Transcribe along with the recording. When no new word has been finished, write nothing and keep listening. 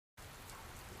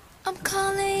I'm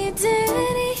calling you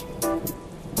daddy,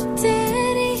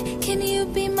 daddy, can you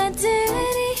be my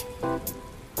daddy,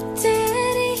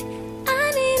 daddy,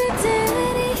 I need a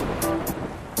daddy,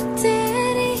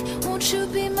 daddy, won't you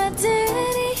be my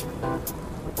daddy,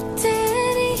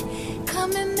 daddy,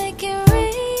 come and make it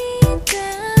rain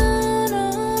down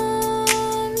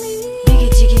on me.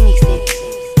 Snakefeedinggg mixtape.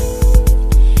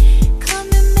 Come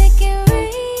and make it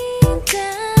rain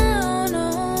down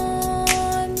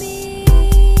on me.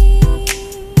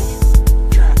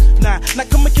 Now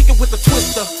come and kick it with a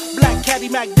twister. Black caddy,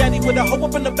 Mac daddy with a hoe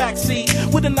up in the backseat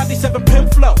with a 97 pin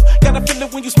flow. Got a feeling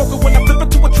when you smoke it when I flip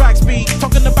it to a track speed.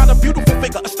 Talking about a beautiful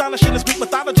figure, astonishing as Greek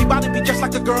mythology. Body be just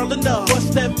like a girl in love. What's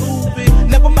that movie?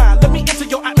 Never mind, let me enter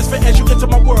your atmosphere as you enter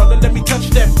my world and let me touch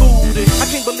that booty. I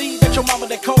can't believe that your mama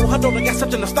that cold. Her daughter got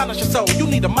such an astonishing soul. You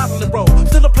need a modeling role.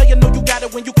 Still a player, know you got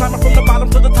it when you climbing from the bottom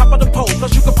to the top of the pole.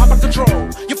 Plus you can pop a control.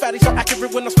 Your fatty so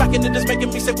accurate when I'm smacking it, it's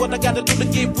making me say what I gotta do to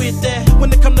get with that.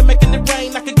 When it come to making it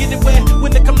rain, I can get it wet.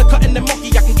 When it come to cutting the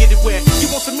monkey, I can get it wet. You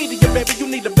want some media, baby, you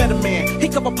need a better man. He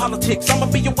cover politics, I'ma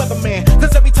be your weatherman.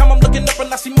 Cause every time I'm looking up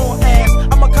and I see more ass,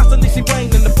 I'ma constantly see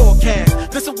rain in the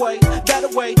forecast. This away, that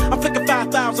away, I'm flicking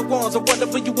 5,000 ones or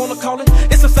whatever you wanna call it.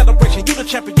 It's a celebration, you the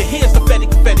champion, here's the confetti,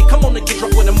 confetti. Come on and get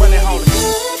drunk with the money hauling.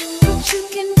 But you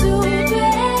can do better.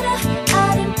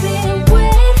 I done been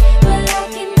wet, but I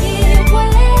can get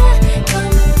wet. Come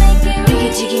and make it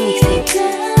rain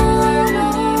down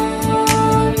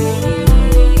on me.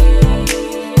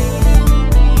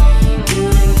 You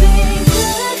done been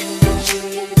good, but you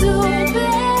can do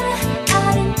better. I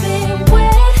done been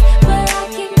wet, but I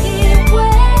can get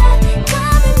wet.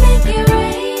 Come and make it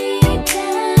rain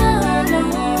down on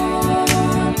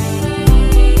me.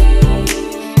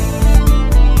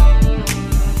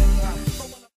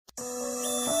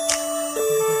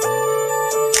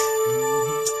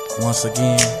 Once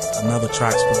again, another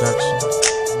Tracks production.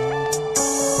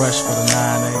 Fresh for the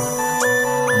 9A,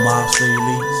 the Mob City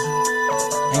Elites.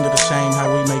 Ain't it a shame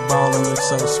how we make ballin' look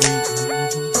so sweet?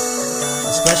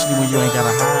 Especially when you ain't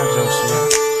gotta hide your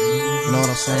shit. You know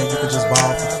what I'm saying? You could just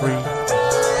ball for free.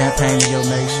 Campaign to your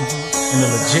nation in a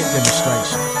legit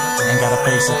demonstration. Ain't gotta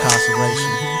face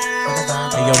incarceration.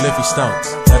 Hey yo, Liffy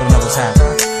Stokes, let them know what's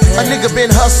happening. A nigga been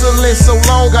hustling so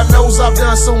long, I knows I've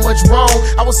done so much wrong.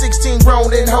 I was 16 grown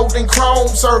and holding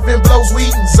chrome, serving blows, weed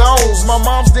and zones. My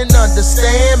moms didn't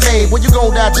understand me. Well, you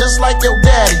gon' die just like your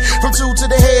daddy. From two to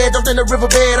the head, dumped in the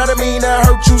riverbed. I didn't mean I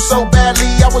hurt you so badly.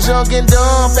 I was young and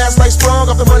dumb, fast like sprung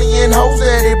off the money and hoes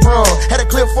that it brung. Had a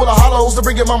clip full of hollows to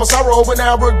bring your mama sorrow, but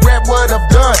now I regret what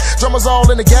I've done. Drummers all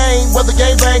in the game, whether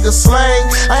game bang or slang.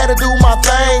 I had to do my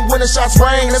thing when the shots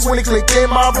rang. That's when it clicked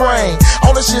in my brain.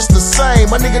 All this shit's the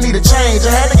same. My nigga need a change.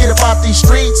 I had to get up out these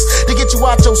streets to get you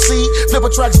out your seat. Flip a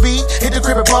track's beat, hit the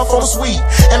crib and puff on the sweet,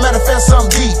 and manifest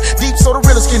something deep, deep so the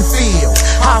realest can feel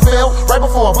how I felt right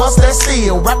before I bust that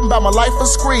steel. Rapping about my life for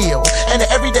skrill and the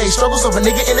everyday struggles of a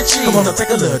nigga in the chill. Come on, now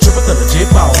take a little trip with the legit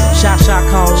ball. Shot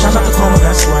call, shout out to Coma,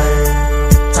 that's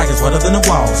right. Tigers wetter than the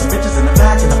walls, and bitches in the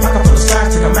back, and the pocket full of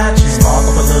stacks, take a match, spark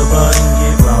up a little bud and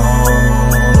get blown.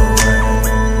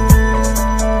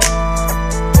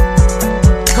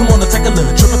 Come on, take a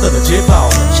little trip with the legit ball.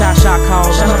 Shot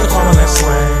call, shout out to Coma, that's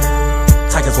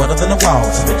right. Tigers wetter than the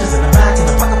walls, and bitches in the back, and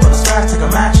the pocket full of stacks, take a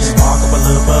match, spark up a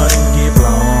little bud and get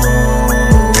blown.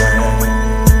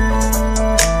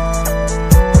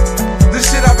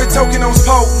 This shit I've been toking on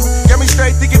potent. Got me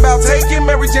straight thinking about taking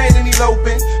Mary Jane and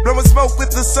eloping. Blowing smoke with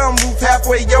the sunroof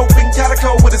halfway open.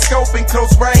 Calico with a scope in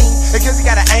close range. In case you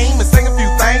gotta aim and sing a few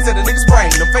things at a nigga's brain.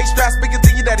 The face straps bigger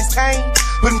than your daddy's cane.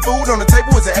 Putting food on the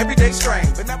table is an everyday strain.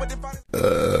 But now